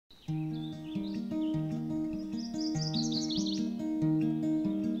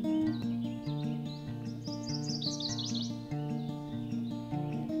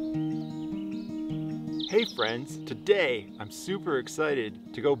Hey friends, today I'm super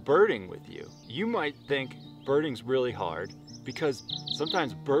excited to go birding with you. You might think birding's really hard because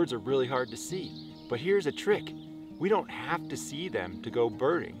sometimes birds are really hard to see. But here's a trick. We don't have to see them to go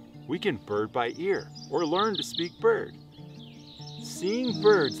birding. We can bird by ear or learn to speak bird. Seeing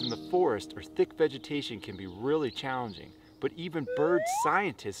birds in the forest or thick vegetation can be really challenging, but even bird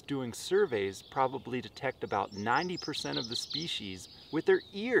scientists doing surveys probably detect about 90% of the species with their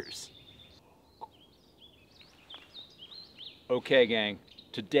ears. Okay gang,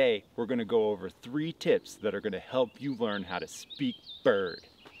 today we're going to go over 3 tips that are going to help you learn how to speak bird.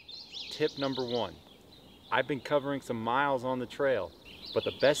 Tip number 1. I've been covering some miles on the trail, but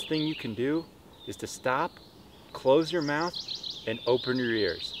the best thing you can do is to stop, close your mouth, and open your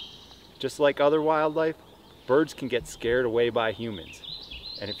ears. Just like other wildlife, birds can get scared away by humans.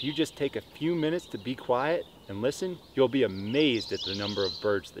 And if you just take a few minutes to be quiet and listen, you'll be amazed at the number of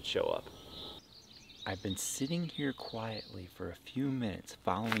birds that show up. I've been sitting here quietly for a few minutes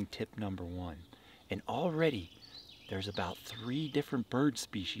following tip number 1, and already there's about 3 different bird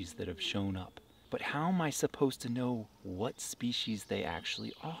species that have shown up. But how am I supposed to know what species they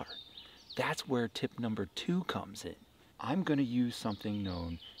actually are? That's where tip number 2 comes in. I'm going to use something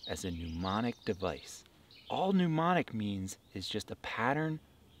known as a mnemonic device. All mnemonic means is just a pattern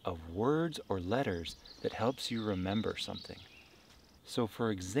of words or letters that helps you remember something. So for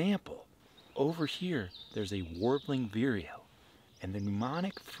example, over here there's a warbling vireo, and the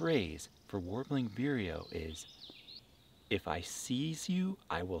mnemonic phrase for warbling vireo is, "If I seize you,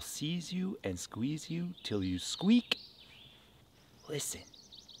 I will seize you and squeeze you till you squeak." Listen.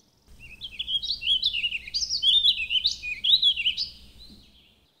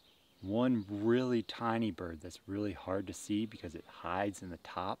 One really tiny bird that's really hard to see because it hides in the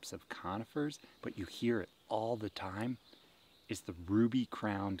tops of conifers, but you hear it all the time, is the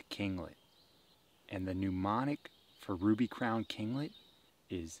ruby-crowned kinglet. And the mnemonic for ruby-crowned kinglet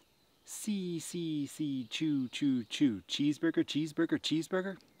is see, see, see, chew, chew, chew. Cheeseburger, cheeseburger,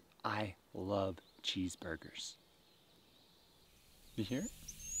 cheeseburger. I love cheeseburgers. You hear it?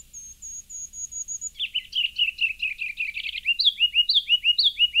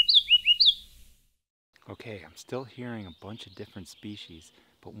 Okay, I'm still hearing a bunch of different species,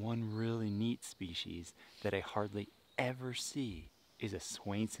 but one really neat species that I hardly ever see is a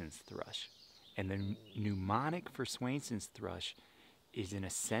Swainson's thrush. And the mnemonic for Swainson's thrush is an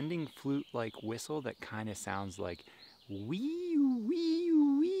ascending flute-like whistle that kind of sounds like wee wee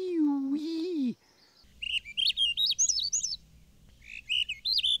wee wee.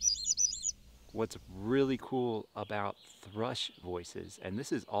 What's really cool about thrush voices, and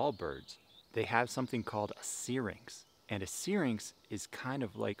this is all birds, they have something called a syrinx. And a syrinx is kind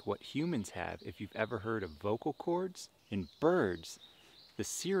of like what humans have if you've ever heard of vocal cords. In birds, the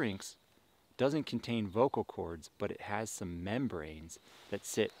syrinx doesn't contain vocal cords, but it has some membranes that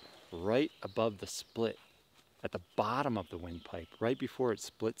sit right above the split at the bottom of the windpipe, right before it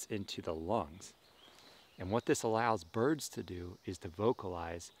splits into the lungs. And what this allows birds to do is to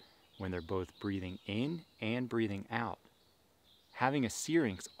vocalize when they're both breathing in and breathing out. Having a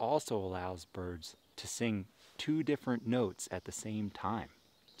syrinx also allows birds to sing 2 different notes at the same time.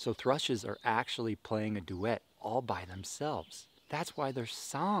 So thrushes are actually playing a duet all by themselves. That's why their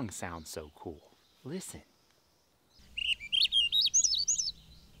song sounds so cool. Listen.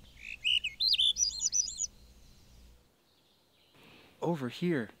 Over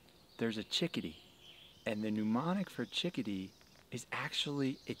here, there's a chickadee, and the mnemonic for chickadee is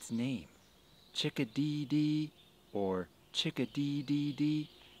actually its name. Chickadee-dee or chickadee-dee-dee.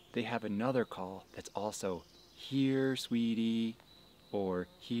 They have another call that's also here, sweetie, or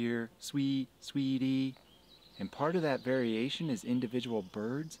here, sweet, sweetie. And part of that variation is individual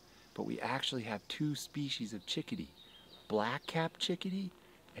birds, but we actually have 2 species of chickadee, black-capped chickadee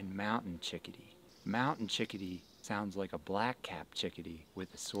and mountain chickadee. Mountain chickadee sounds like a black-capped chickadee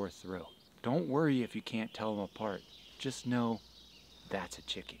with a sore throat. Don't worry if you can't tell them apart. Just know that's a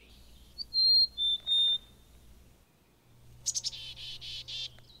chickadee.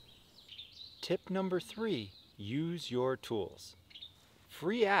 Tip number 3, use your tools.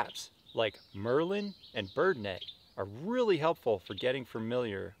 Free apps like Merlin and BirdNet are really helpful for getting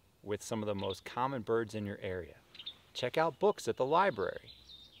familiar with some of the most common birds in your area. Check out books at the library.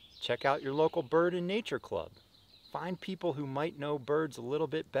 Check out your local bird and nature club. Find people who might know birds a little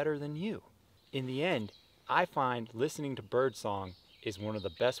bit better than you. In the end, I find listening to birdsong is one of the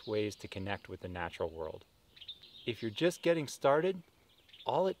best ways to connect with the natural world. If you're just getting started,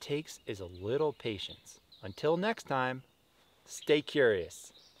 all it takes is a little patience. Until next time, stay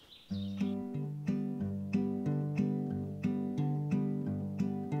curious.